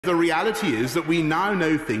The reality is that we now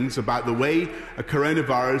know things about the way a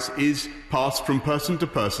coronavirus is passed from person to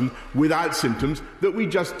person without symptoms that we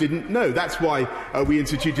just didn't know. That's why we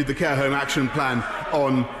instituted the Care Home Action Plan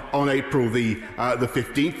on April the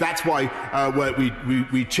 15th. That's why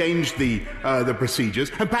we changed the procedures.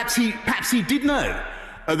 And perhaps he did know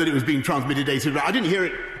that it was being transmitted asymptomatically. I didn't hear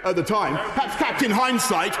it at the time. Perhaps Captain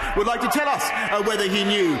Hindsight would like to tell us whether he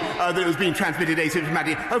knew that it was being transmitted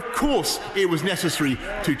asymptomatically. Of course, it was necessary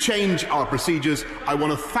to change our procedures. I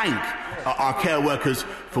want to thank our care workers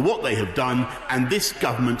for what they have done, and this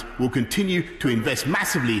government will continue to invest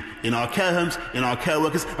massively in our care homes, in our care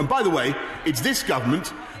workers. And by the way, it's this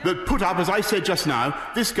government that put up, as I said just now,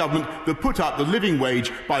 this government that put up the living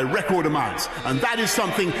wage by record amounts. And that is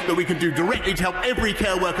something that we can do directly to help every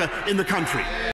care worker in the country.